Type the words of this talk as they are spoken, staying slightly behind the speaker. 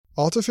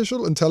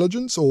Artificial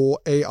intelligence, or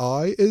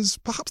AI, is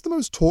perhaps the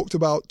most talked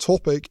about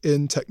topic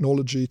in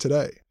technology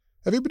today.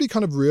 Everybody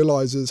kind of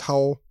realizes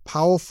how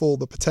powerful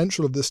the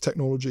potential of this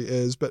technology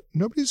is, but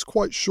nobody's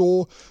quite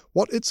sure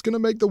what it's going to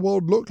make the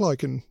world look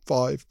like in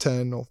 5,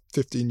 10, or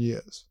 15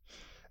 years.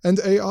 And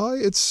AI,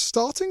 it's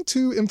starting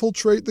to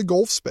infiltrate the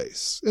golf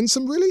space in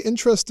some really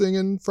interesting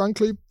and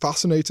frankly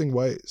fascinating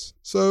ways.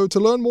 So to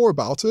learn more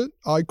about it,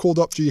 I called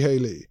up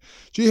Jeehae.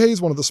 Jeehae is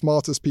one of the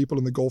smartest people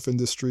in the golf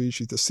industry.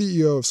 She's the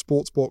CEO of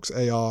Sportsbox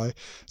AI.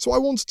 So I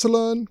wanted to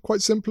learn,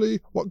 quite simply,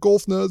 what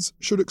golf nerds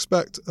should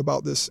expect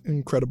about this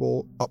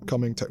incredible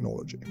upcoming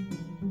technology.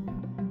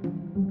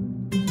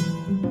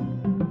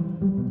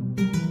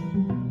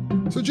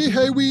 So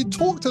Jeehae, we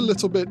talked a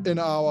little bit in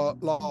our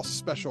last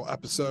special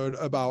episode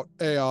about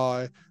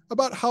AI,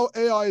 about how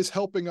AI is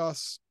helping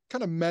us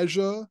kind of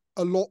measure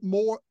a lot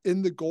more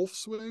in the golf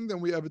swing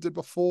than we ever did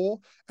before.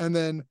 And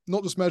then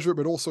not just measure it,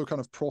 but also kind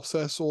of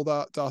process all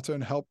that data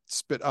and help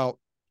spit out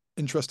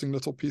interesting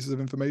little pieces of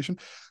information.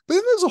 But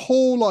then there's a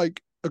whole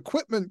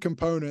equipment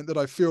component that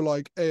I feel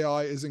like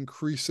AI is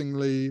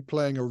increasingly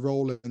playing a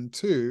role in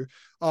too.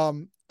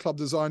 Club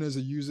designers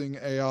are using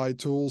AI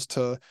tools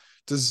to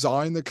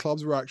design the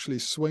clubs we're actually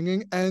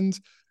swinging. And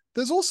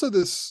there's also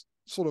this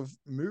sort of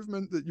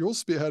movement that you're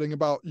spearheading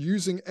about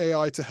using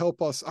AI to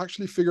help us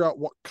actually figure out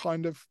what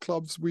kind of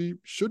clubs we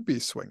should be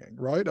swinging,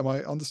 right? Am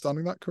I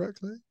understanding that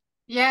correctly?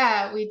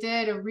 Yeah, we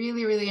did a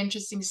really, really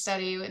interesting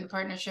study in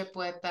partnership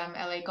with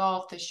LA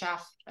Golf, the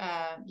shaft,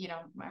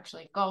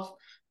 actually golf.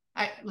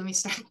 Let me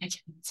start again.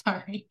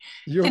 Sorry.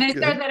 You're Can I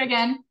start good. that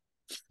again?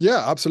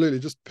 Yeah, absolutely.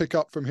 Just pick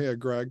up from here,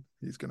 Greg.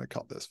 He's going to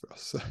cut this for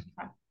us.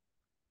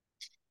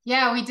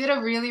 Yeah, we did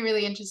a really,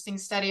 really interesting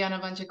study on a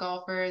bunch of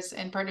golfers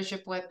in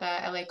partnership with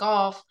LA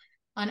Golf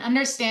on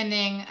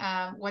understanding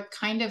what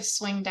kind of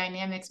swing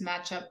dynamics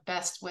match up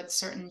best with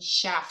certain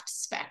shaft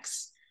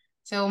specs.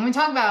 So when we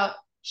talk about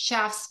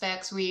shaft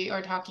specs, we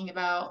are talking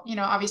about,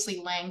 obviously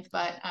length,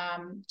 but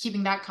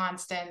keeping that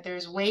constant.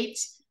 There's weight,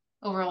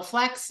 overall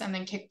flex, and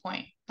then kick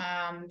point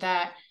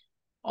that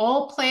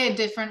all play a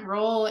different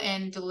role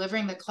in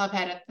delivering the club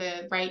head at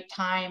the right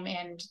time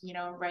and,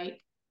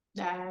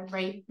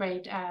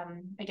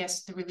 I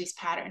guess the release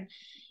pattern.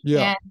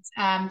 Yeah.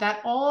 And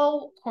that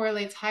all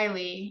correlates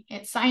highly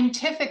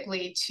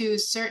scientifically to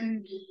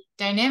certain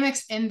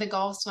dynamics in the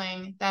golf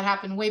swing that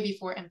happen way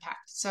before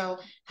impact. So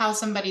how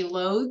somebody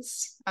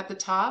loads at the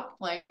top,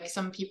 like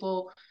some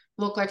people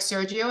look like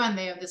Sergio and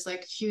they have this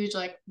huge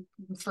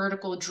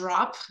vertical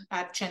drop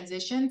at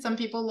transition. Some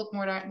people look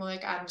more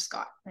like Adam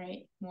Scott,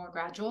 right? More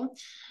gradual.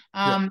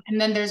 Yeah. And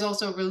then there's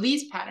also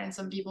release patterns.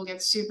 Some people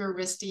get super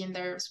wristy in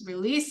their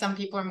release. Some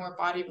people are more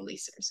body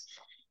releasers.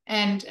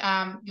 And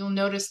you'll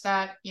notice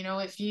that,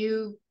 if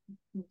you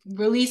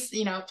release,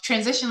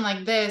 transition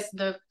like this,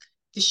 the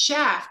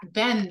shaft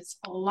bends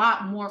a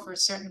lot more for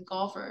certain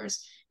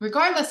golfers,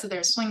 regardless of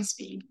their swing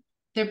speed.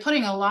 They're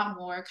putting a lot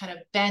more kind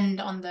of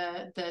bend on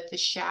the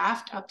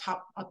shaft up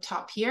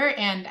top here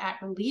and at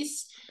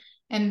release.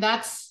 And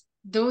that's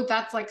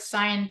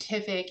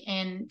scientific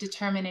in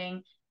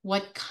determining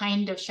what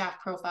kind of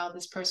shaft profile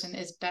this person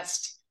is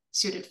best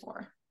suited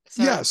for.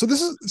 So this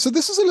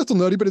is a little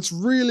nerdy, but it's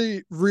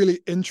really,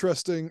 really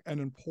interesting and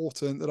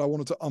important that I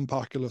wanted to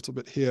unpack a little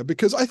bit here,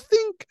 because I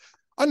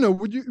don't know,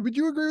 would you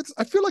agree with this?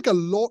 I feel like a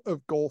lot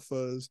of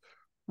golfers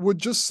would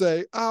just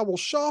say, well,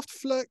 shaft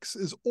flex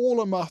is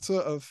all a matter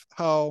of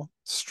how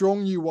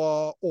strong you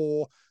are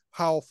or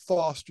how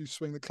fast you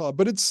swing the club.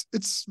 But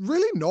it's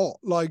really not.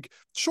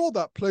 Sure,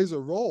 that plays a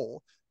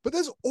role, but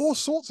there's all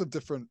sorts of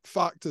different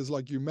factors,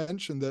 like you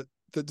mentioned, that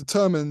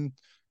determine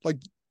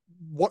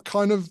what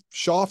kind of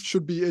shaft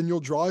should be in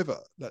your driver,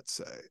 let's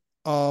say.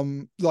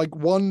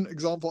 One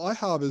example I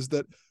have is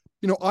that,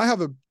 I have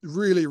a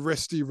really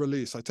wristy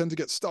release. I tend to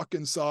get stuck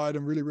inside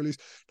and really release.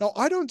 Now,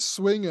 I don't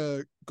swing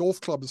a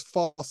golf club as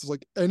fast as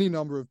any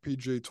number of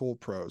PGA Tour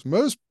pros,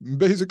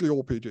 basically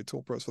all PGA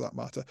Tour pros for that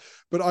matter.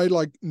 But I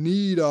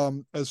need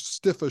as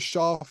stiff a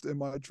shaft in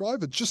my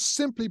driver just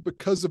simply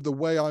because of the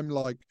way I'm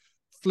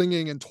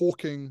flinging and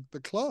torquing the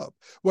club.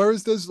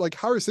 Whereas there's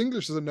Harris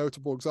English is a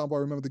notable example.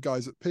 I remember the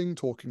guys at Ping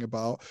talking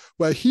about,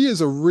 where he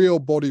is a real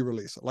body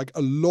releaser,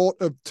 a lot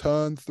of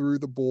turn through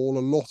the ball, a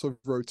lot of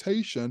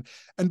rotation.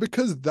 And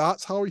because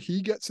that's how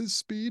he gets his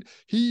speed,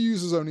 he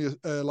uses only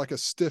a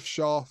stiff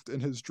shaft in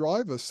his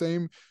driver,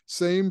 same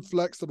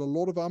flex that a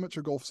lot of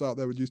amateur golfers out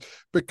there would use,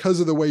 because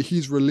of the way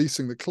he's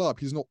releasing the club.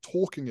 He's not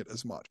torquing it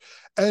as much.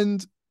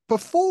 And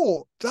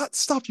before, that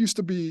stuff used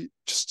to be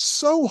just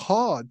so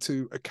hard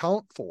to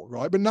account for,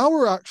 right? But now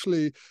we're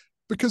actually,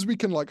 because we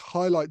can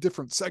highlight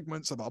different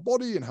segments of our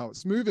body and how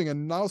it's moving,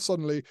 and now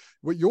suddenly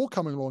what you're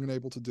coming along and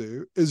able to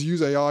do is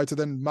use AI to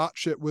then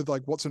match it with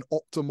what's an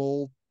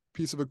optimal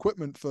piece of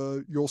equipment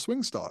for your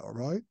swing style,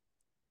 right?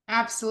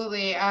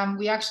 Absolutely.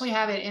 We actually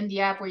have it in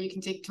the app where you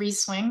can take 3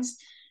 swings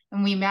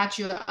and we match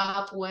you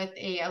up with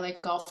a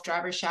golf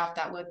driver shaft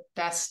that would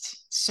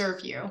best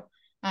serve you.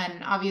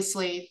 And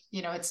obviously,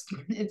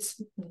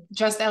 it's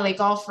just LA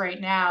Golf right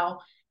now.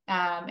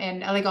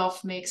 And LA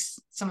Golf makes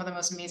some of the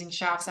most amazing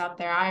shafts out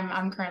there.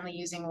 I'm currently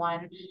using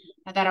one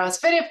that I was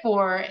fitted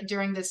for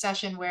during this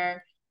session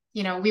where,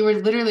 we were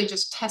literally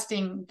just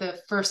testing the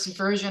first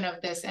version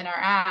of this in our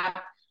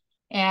app.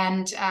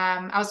 And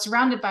I was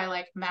surrounded by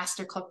like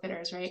master club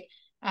fitters, right?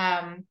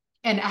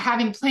 And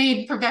having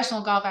played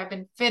professional golf, I've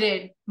been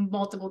fitted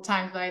multiple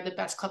times by the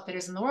best club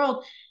fitters in the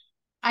world.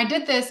 I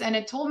did this and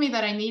it told me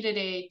that I needed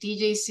a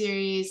DJ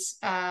Series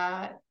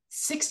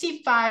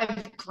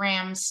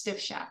 65-gram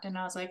stiff shaft. And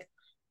I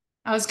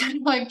was kind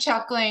of like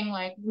chuckling,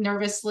 like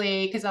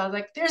nervously, because I was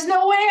like, there's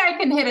no way I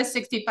can hit a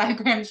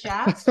 65-gram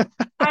shaft.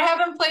 I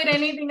haven't played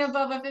anything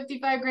above a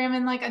 55-gram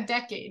in like a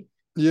decade.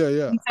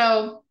 Yeah.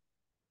 So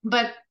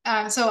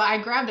I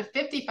grabbed a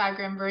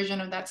 55-gram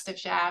version of that stiff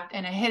shaft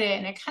and I hit it,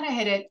 and it kind of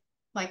hit it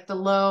like the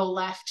low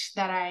left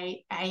that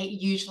I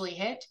usually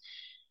hit.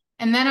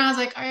 And then I was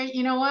like, all right,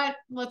 you know what?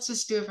 Let's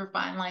just do it for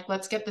fun. Like,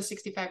 let's get the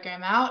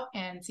 65-gram out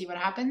and see what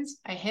happens.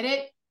 I hit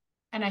it.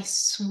 And I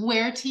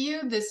swear to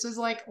you, this was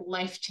like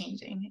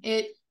life-changing.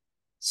 It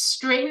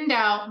straightened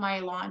out my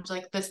launch.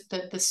 Like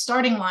the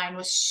starting line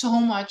was so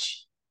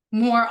much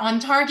more on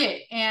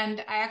target. And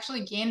I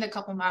actually gained a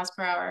couple miles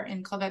per hour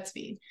in club head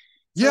speed.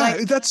 So Yeah,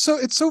 like,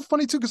 it's so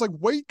funny too, because like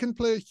weight can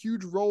play a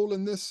huge role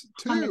in this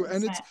too. 100%.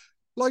 And it's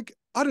like,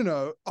 I don't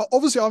know,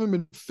 obviously I haven't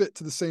been fit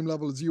to the same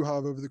level as you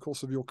have over the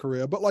course of your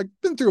career, but like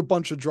been through a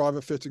bunch of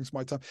driver fittings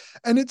my time.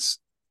 And it's,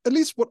 at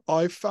least what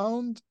I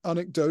found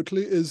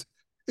anecdotally, is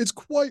it's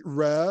quite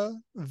rare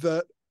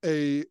that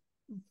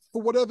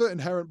for whatever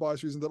inherent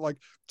bias reason, that like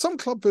some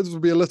club fitters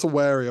will be a little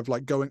wary of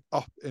like going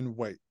up in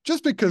weight,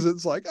 just because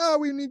it's like,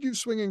 we need you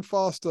swinging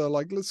faster,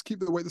 like let's keep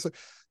the weight the same.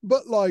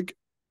 But like,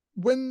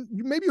 when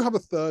you have a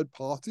third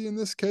party, in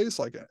this case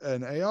like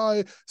an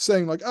AI,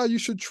 saying like, you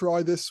should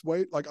try this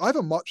weight, like I have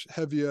a much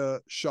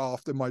heavier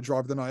shaft in my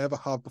drive than I ever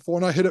have before,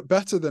 and I hit it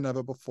better than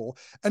ever before,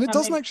 and it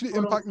doesn't actually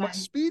impact my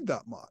speed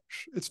that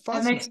much. It's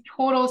fascinating. That makes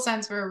total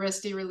sense for a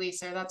wristy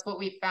releaser. That's what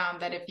we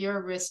found, that if you're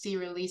a wristy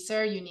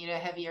releaser, you need a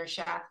heavier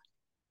shaft.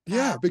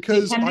 Yeah, They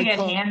because tend to I get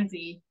can't.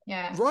 handsy.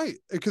 Yeah. Right,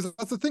 because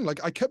that's the thing.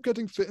 Like, I kept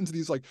getting fit into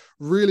these like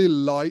really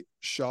light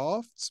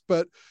shafts,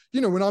 but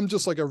when I'm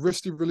just like a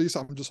wristy release,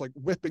 I'm just like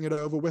whipping it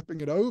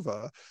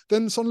over.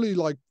 Then suddenly,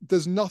 like,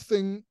 there's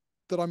nothing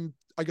that I'm,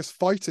 I guess,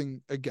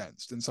 fighting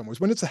against in some ways.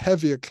 When it's a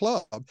heavier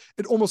club,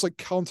 it almost like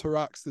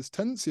counteracts this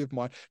tendency of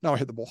mine. Now I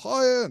hit the ball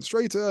higher and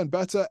straighter and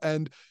better,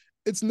 and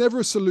it's never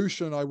a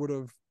solution I would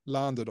have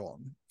landed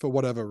on for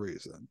whatever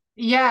reason.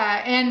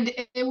 Yeah, and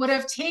it would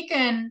have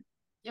taken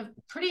a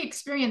pretty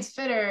experienced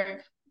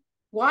fitter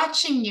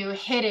watching you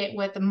hit it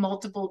with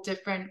multiple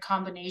different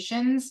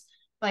combinations,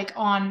 like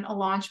on a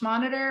launch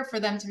monitor, for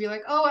them to be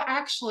like, oh,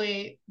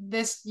 actually,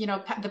 this,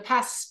 the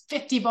past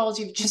 50 balls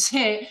you've just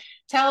hit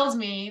tells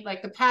me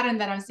like the pattern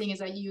that I'm seeing is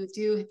that you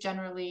do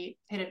generally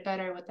hit it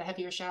better with the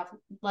heavier shaft.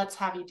 Let's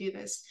have you do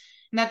this.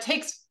 And that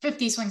takes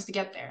 50 swings to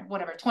get there,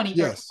 whatever, 20, 30,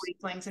 Yes. 40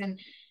 swings. And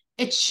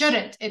it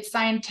shouldn't. It's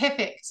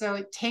scientific.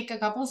 So take a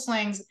couple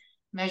swings,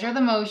 measure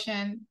the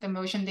motion. The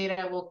motion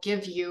data will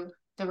give you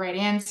the right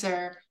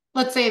answer.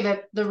 Let's say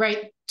that the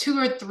right 2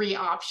 or 3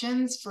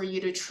 options for you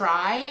to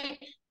try,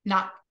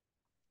 not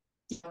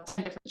 10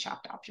 different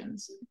shaft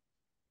options.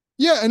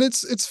 Yeah, and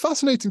it's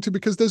fascinating too,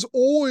 because there's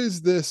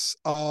always this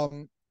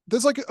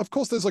there's like, of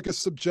course there's like a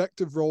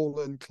subjective role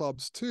in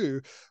clubs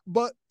too,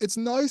 but it's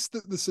nice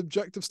that the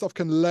subjective stuff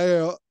can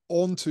layer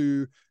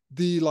onto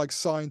the like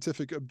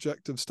scientific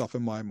objective stuff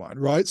in my mind,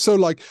 right? So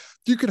like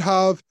you could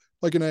have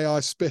like an AI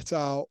spit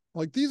out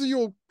like, these are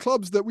your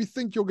clubs that we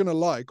think you're going to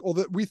like, or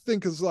that we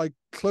think is like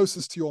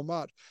closest to your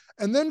match,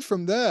 and then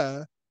from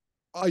there,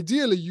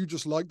 ideally you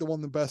just like the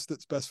one the best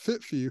that's best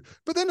fit for you,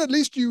 but then at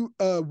least you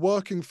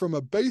working from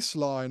a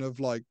baseline of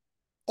like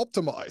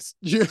optimize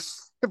you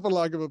for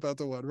lack of a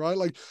better word, right?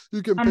 Like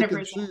you can pick 100%.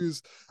 and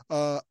choose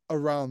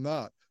around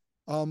that.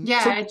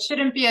 Yeah, it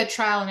shouldn't be a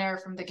trial and error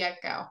from the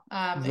get-go.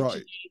 It should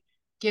Right.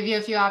 give you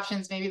a few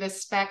options, maybe the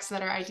specs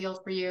that are ideal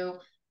for you.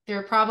 There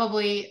are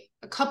probably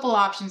a couple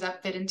options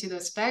that fit into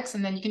those specs,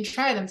 and then you can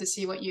try them to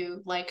see what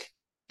you like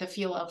the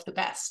feel of the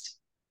best.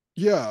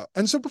 Yeah,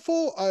 and so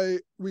before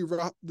we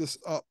wrap this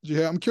up,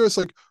 Jeehae, I'm curious,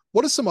 like,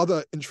 what are some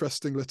other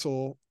interesting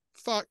little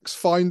facts,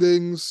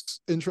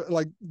 findings,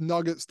 like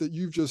nuggets that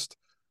you've just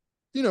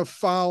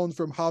found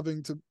from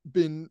having to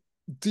been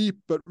deep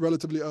but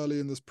relatively early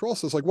in this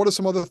process? Like, what are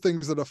some other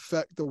things that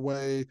affect the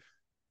way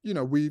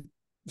we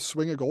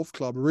swing a golf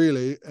club,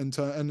 really, and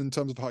in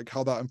terms of like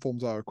how that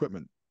informs our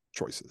equipment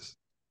choices?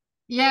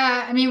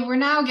 Yeah, I mean, we're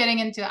now getting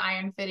into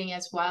iron fitting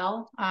as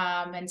well.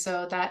 And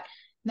so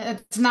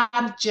it's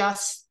not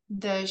just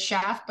the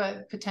shaft,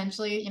 but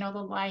potentially, the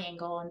lie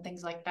angle and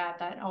things like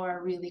that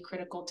are really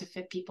critical to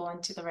fit people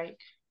into the right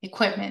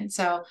equipment.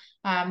 So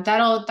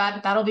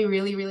that'll be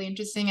really, really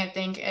interesting. I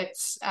think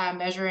it's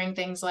measuring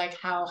things like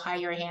how high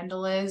your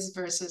handle is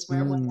versus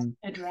where it would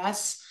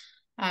address,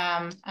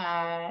 and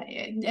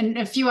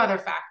a few other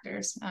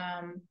factors.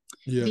 The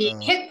Yeah.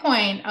 hit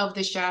point of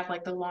the shaft,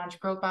 like the launch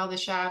profile of the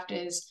shaft,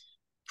 is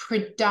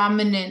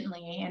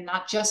predominantly, and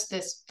not just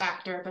this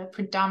factor, but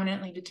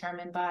predominantly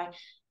determined by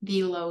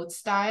the load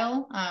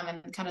style,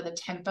 and kind of the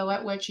tempo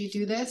at which you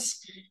do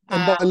this.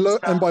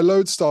 And by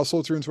load style,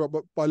 sorry to interrupt,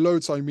 but by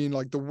load style, I mean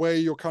like the way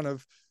you're kind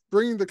of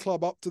bringing the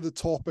club up to the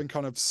top and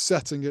kind of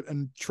setting it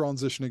and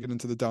transitioning it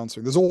into the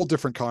downswing. There's all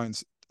different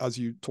kinds, as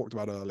you talked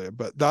about earlier,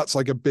 but that's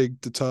like a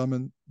big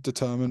determining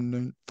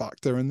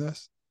factor in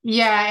this.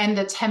 Yeah, and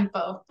the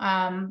tempo,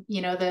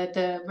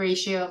 the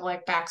ratio of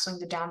like backswing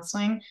to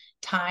downswing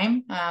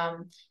time.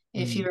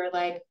 If you're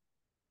like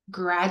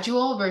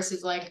gradual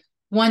versus like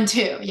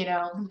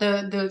 1-2,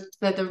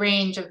 the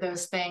range of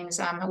those things,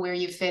 where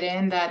you fit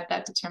in,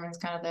 that determines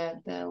kind of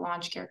the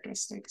launch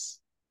characteristics.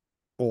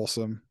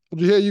 Awesome.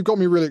 Well, Jeehae, you got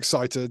me really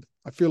excited.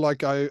 I feel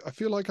like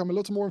I'm a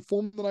little more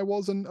informed than I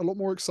was, and a lot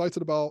more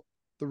excited about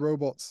the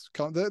robots.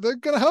 They're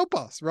going to help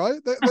us,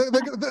 right? They're going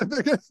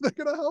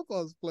to help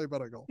us play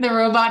better golf. The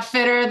robot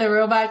fitter, the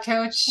robot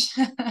coach.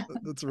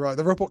 That's right.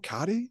 The robot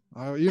caddy.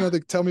 They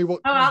tell me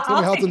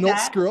I'll how to not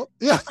that. screw up.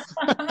 Yeah.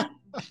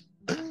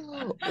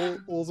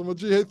 Awesome. Well,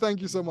 Jeehae,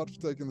 thank you so much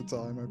for taking the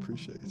time. I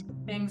appreciate it.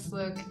 Thanks,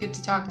 Luke. Good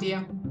to talk to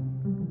you.